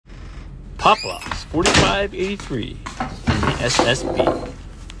Pop Locks 4583 in the SSB.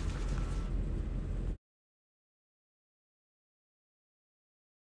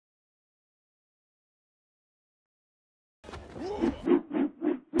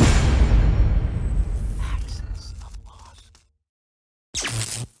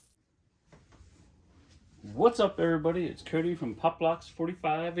 What's up, everybody? It's Cody from Pop Locks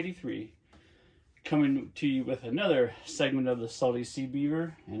 4583, coming to you with another segment of the Salty Sea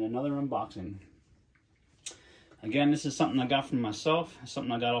Beaver and another unboxing. Again, this is something I got from myself,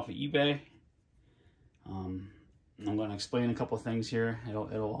 something I got off of eBay. I'm going to explain a couple things here.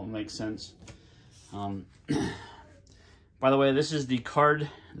 It'll all make sense. By the way, this is the card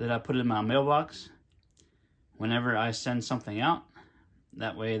that I put in my mailbox whenever I send something out.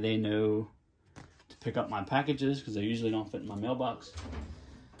 That way they know to pick up my packages, because they usually don't fit in my mailbox.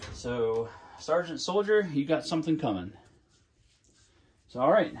 So, Sergeant Soldier, you got something coming. So, all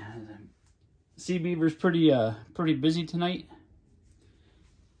right, Sea Beaver's pretty busy tonight.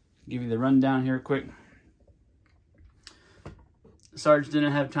 Give you the rundown here quick. Sarge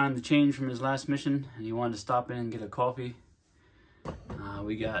didn't have time to change from his last mission, and he wanted to stop in and get a coffee.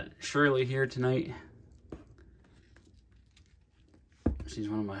 We got Shirley here tonight. She's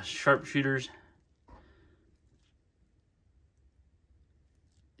one of my sharpshooters.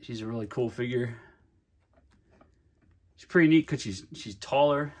 She's a really cool figure. She's pretty neat because she's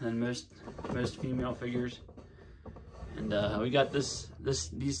taller than most female figures. And we got these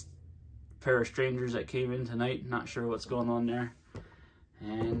pair of strangers that came in tonight. Not sure what's going on there.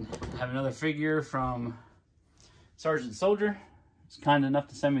 And have another figure from Sergeant Soldier. It's kind enough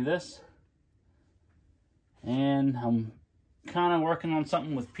to send me this. And I'm kind of working on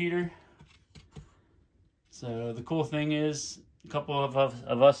something with Peter. So the cool thing is, a couple of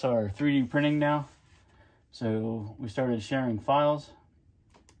us are 3D printing now. So we started sharing files.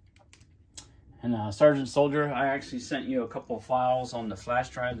 And Sergeant Soldier, I actually sent you a couple of files on the flash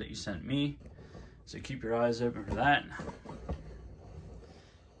drive that you sent me. So keep your eyes open for that.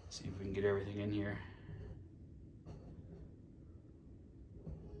 See if we can get everything in here.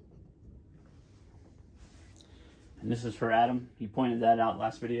 And this is for Adam. He pointed that out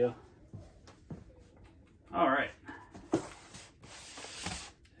last video. All right.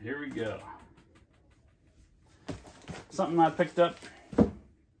 Here we go. Something I picked up. I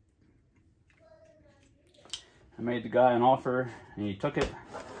made the guy an offer and he took it.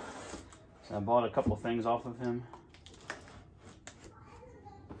 So I bought a couple things off of him.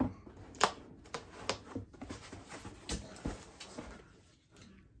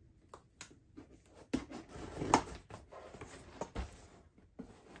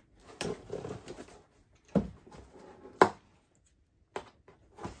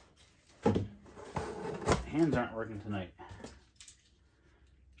 Hands aren't working tonight.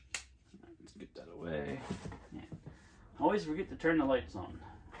 Let's get that away. Yeah. I always forget to turn the lights on.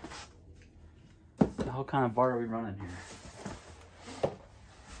 What the hell kind of bar are we running here?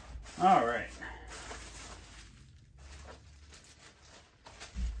 All right.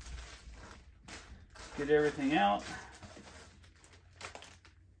 Get everything out.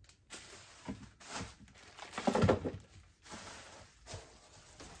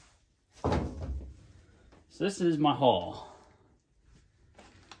 This is my haul.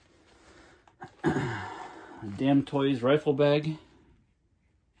 A Damn Toys rifle bag.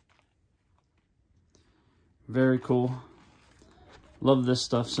 Very cool. Love this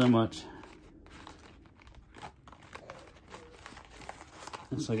stuff so much.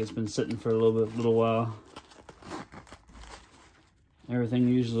 Looks like it's been sitting for a little while. Everything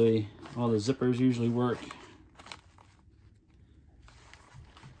usually, all the zippers usually work.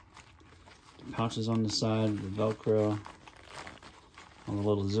 Pouches on the side, the Velcro, all the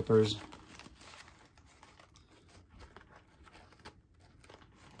little zippers.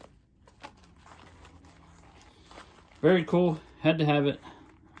 Very cool. Had to have it.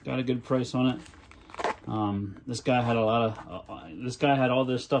 Got a good price on it. This guy had all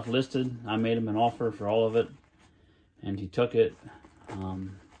this stuff listed. I made him an offer for all of it, and he took it.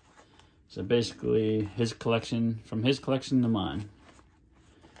 So basically, his collection, from his collection to mine.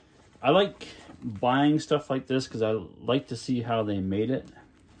 I like buying stuff like this because I like to see how they made it.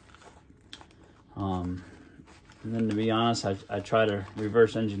 And then, to be honest, I try to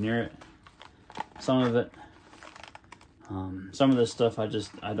reverse engineer it. Some of it. Some of this stuff I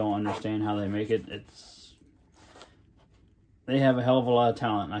don't understand how they make it. They have a hell of a lot of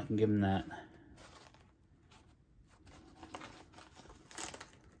talent, and I can give them that.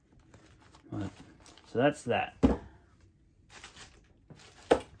 So that's that.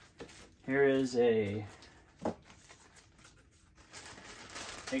 Here is a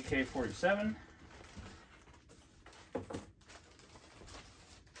AK-47.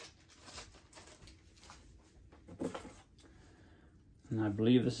 And I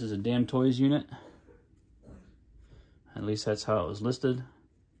believe this is a Damn Toys unit. At least that's how it was listed.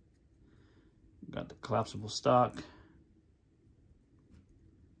 Got the collapsible stock.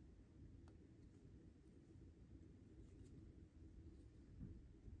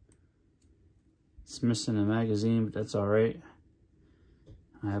 It's missing a magazine, but that's all right.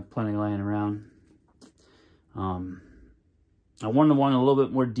 I have plenty laying around. I wanted one a little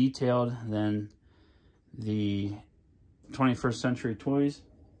bit more detailed than the 21st Century Toys,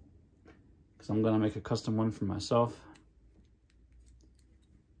 because I'm going to make a custom one for myself.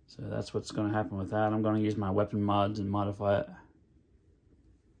 So that's what's going to happen with that. I'm going to use my weapon mods and modify it.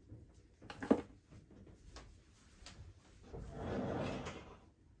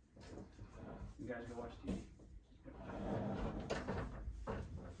 You guys go watch TV.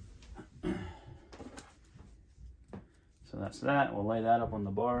 So that's that. We'll lay that up on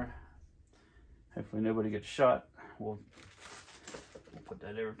the bar. Hopefully nobody gets shot. We'll put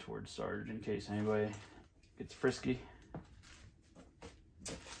that over towards Sarge in case anybody gets frisky.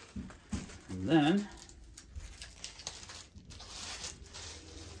 And then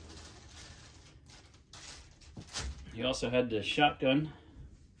he also had the shotgun.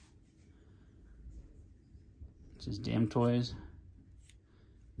 It's his Damn Toys.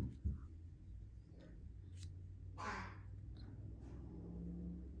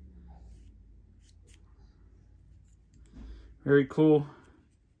 Very cool.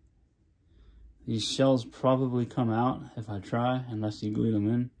 These shells probably come out if I try, unless you glue them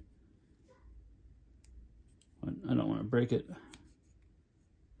in. But I don't want to break it.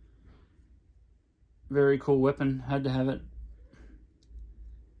 Very cool weapon. Had to have it.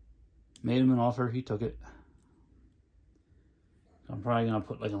 Made him an offer. He took it. I'm probably going to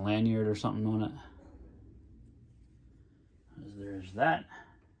put like a lanyard or something on it. There's that.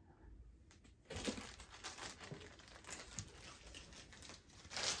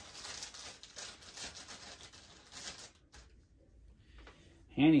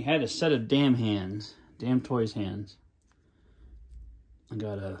 And he had a set of Damn hands. Damn Toys hands. I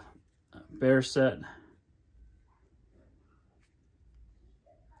got a bear set.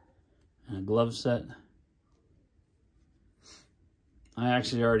 And a glove set. I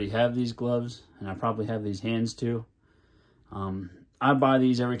actually already have these gloves, and I probably have these hands too. I buy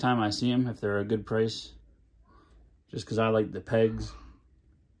these every time I see them if they're a good price, just because I like the pegs.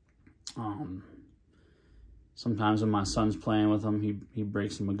 Sometimes when my son's playing with them, he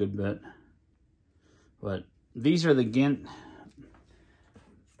breaks them a good bit. But these are the Gant.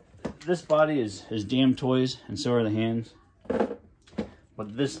 This body is Damn Toys, and so are the hands.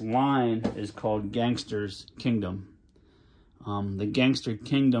 But this line is called Gangster's Kingdom. The Gangster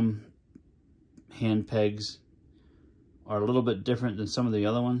Kingdom hand pegs are a little bit different than some of the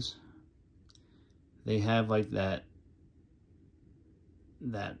other ones. They have like that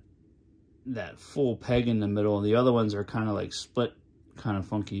full peg in the middle. The other ones are kind of like split, kind of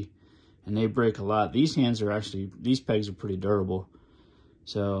funky, and they break a lot. These hands are actually, these pegs are pretty durable.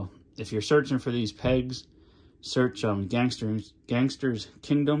 So if you're searching for these pegs, search Gangster's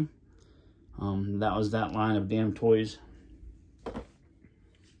Kingdom. That was that line of Damn Toys.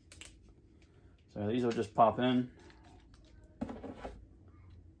 So these will just pop in.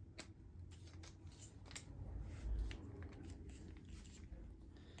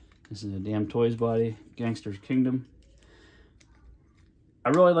 This is a Damn Toys body, Gangster's Kingdom. I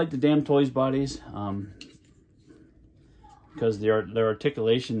really like the Damn Toys bodies because their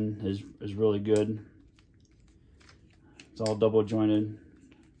articulation is really good. It's all double jointed.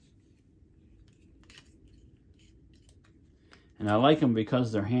 And I like them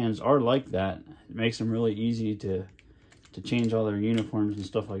because their hands are like that. It makes them really easy to change all their uniforms and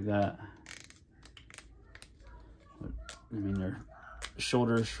stuff like that. But, I mean, their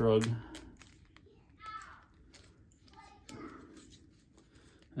shoulders shrug.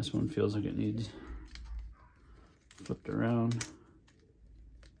 This one feels like it needs flipped around.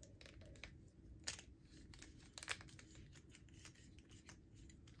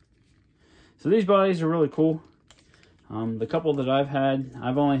 So these bodies are really cool. The couple that I've had,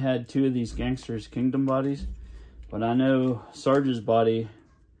 I've only had 2 of these Gangster's Kingdom bodies, but I know Sarge's body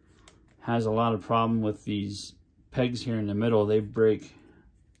has a lot of problem with these pegs here in the middle. They break.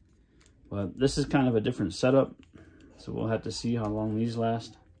 But this is kind of a different setup, so we'll have to see how long these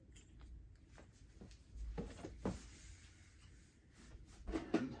last.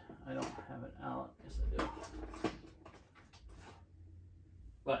 I don't have it out. Yes, I do.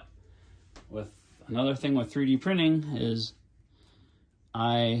 But with another thing with 3D printing is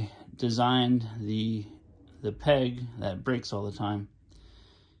I designed the peg that breaks all the time.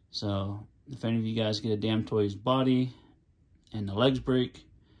 So if any of you guys get a Damn Toys body and the legs break,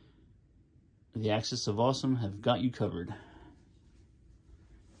 the Axis of Awesome have got you covered.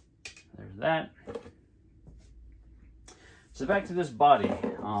 There's that. So back to this body.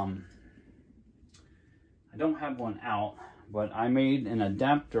 I don't have one out, but I made an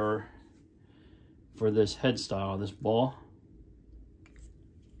adapter for this head style, this ball.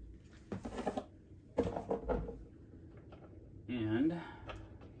 And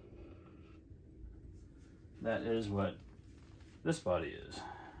that is what this body is.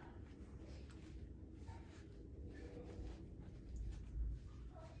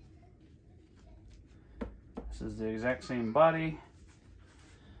 This is the exact same body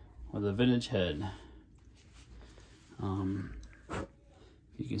with a vintage head.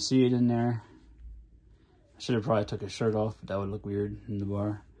 You can see it in there. I should have probably took a shirt off, but that would look weird in the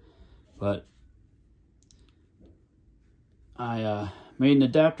bar. But I made an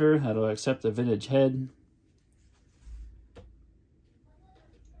adapter that'll accept the vintage head.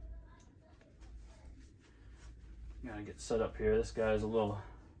 Gotta get set up here. This guy's a little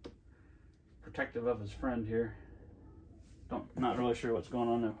protective of his friend here. Not really sure what's going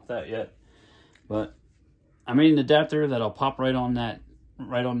on with that yet, but I made an adapter that'll pop right on that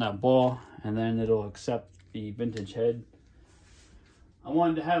ball, and then it'll accept the vintage head. I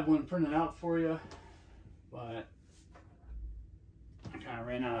wanted to have one printed out for you, but I kind of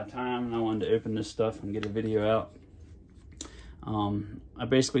ran out of time, and I wanted to open this stuff and get a video out. I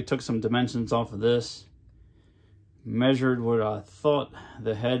basically took some dimensions off of this, measured what I thought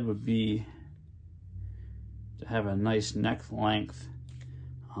the head would be to have a nice neck length,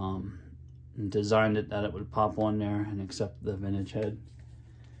 and designed it that it would pop on there and accept the vintage head.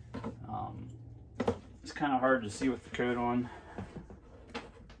 It's kind of hard to see with the coat on.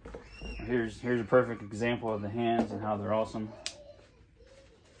 Here's a perfect example of the hands and how they're awesome.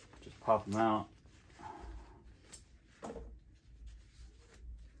 Just pop them out.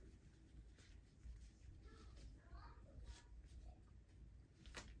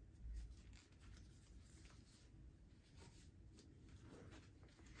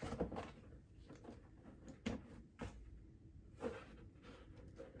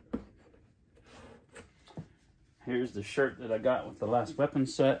 Here's the shirt that I got with the last weapon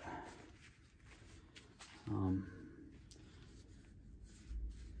set.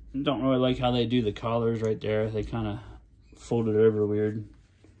 Don't really like how they do the collars right there. They kind of fold it over weird.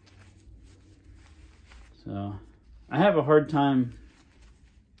 So I have a hard time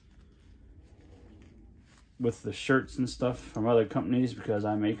with the shirts and stuff from other companies because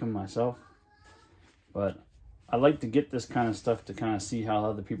I make them myself. But I like to get this kind of stuff to kind of see how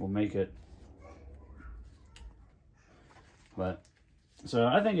other people make it. But so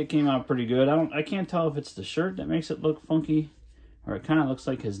I think it came out pretty good. I can't tell if it's the shirt that makes it look funky, or it kind of looks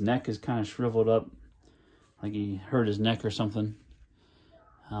like his neck is kind of shriveled up, like he hurt his neck or something.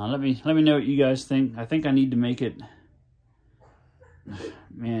 Let me know what you guys think. I think I need to make it,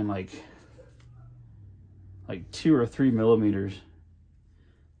 man, like 2 or 3 millimeters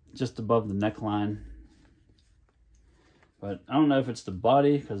just above the neckline. But I don't know if it's the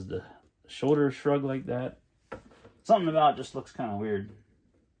body because the shoulders shrug like that. Something about it just looks kind of weird.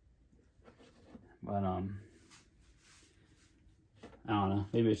 But I don't know.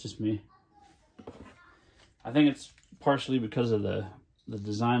 Maybe it's just me. I think it's partially because of the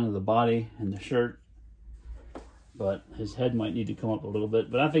design of the body and the shirt. But his head might need to come up a little bit.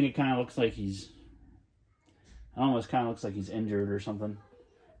 But I think it kind of looks like it almost kind of looks like he's injured or something.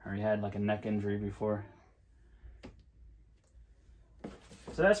 Or he had like a neck injury before.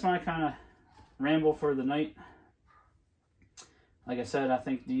 So that's my kind of ramble for the night. Like I said, I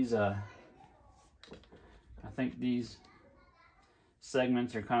think these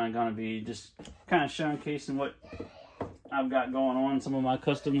segments are kind of going to be just kind of showcasing what I've got going on, some of my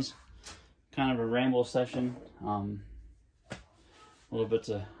customs, kind of a ramble session, little bits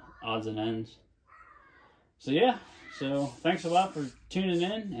of odds and ends. So yeah, so thanks a lot for tuning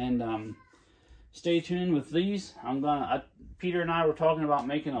in, and stay tuned with these. Peter and I were talking about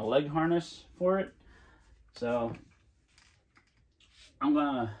making a leg harness for it, so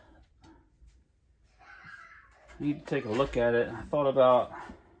I need to take a look at it. I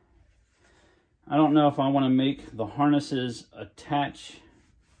don't know if I want to make the harnesses attach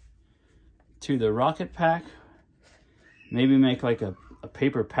to the rocket pack. Maybe make like a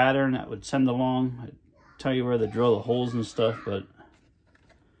paper pattern that would send along. I'd tell you where to drill the holes and stuff, but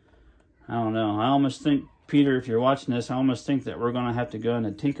I don't know. I almost think, Peter, if you're watching this, I almost think that we're going to have to go into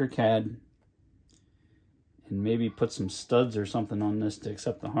Tinkercad and maybe put some studs or something on this to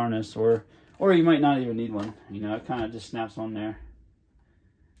accept the harness, or you might not even need one. You know, it kind of just snaps on there.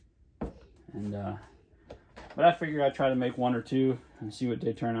 And but I figure I'd try to make one or two and see what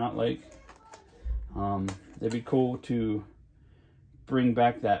they turn out like. It'd be cool to bring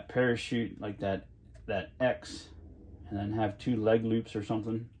back that parachute, like that X, and then have 2 leg loops or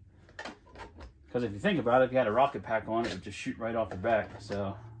something. Because if you think about it, if you had a rocket pack on, it would just shoot right off the back.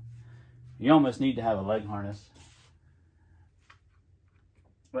 So you almost need to have a leg harness.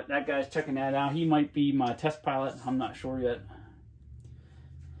 But that guy's checking that out. He might be my test pilot. I'm not sure yet.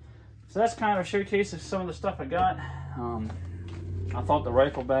 So that's kind of a showcase of some of the stuff I got. I thought the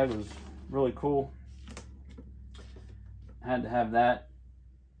rifle bag was really cool. I had to have that.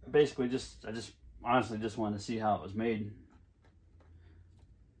 Basically, I just honestly just wanted to see how it was made.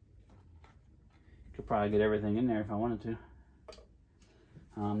 Could probably get everything in there if I wanted to.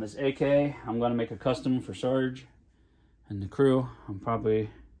 This AK, I'm going to make a custom for Sarge and the crew.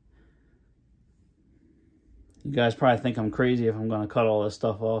 You guys probably think I'm crazy if I'm going to cut all this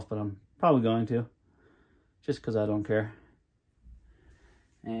stuff off, but I'm probably going to, just because I don't care.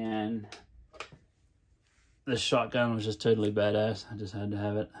 And this shotgun was just totally badass. I just had to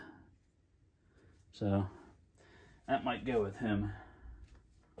have it. So that might go with him.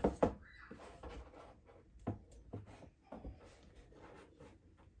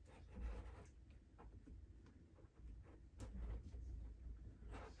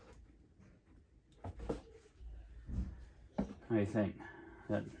 How do you think?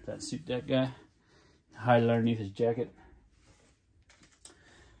 That suit that guy? Hide it underneath his jacket.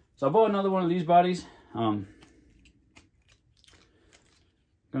 So I bought another one of these bodies. I'm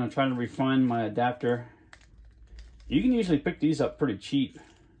gonna try to refine my adapter. You can usually pick these up pretty cheap.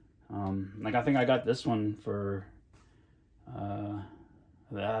 Like I think I got this one for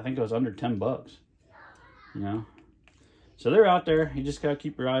I think it was under 10 bucks. You know, so they're out there. You just gotta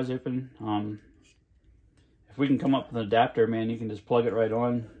keep your eyes open. If we can come up with an adapter, man, you can just plug it right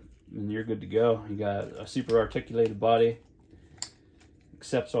on and you're good to go. You got a super articulated body,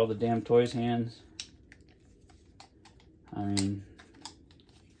 accepts all the damn toys hands. I mean,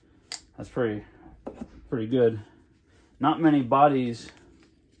 that's pretty good. Not many bodies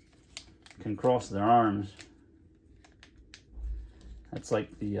can cross their arms. That's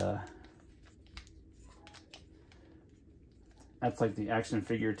like the action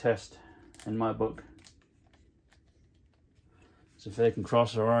figure test in my book. So if they can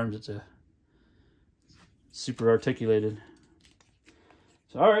cross their arms, it's a super articulated.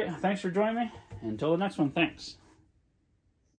 So all right, thanks for joining me. Until the next one, thanks.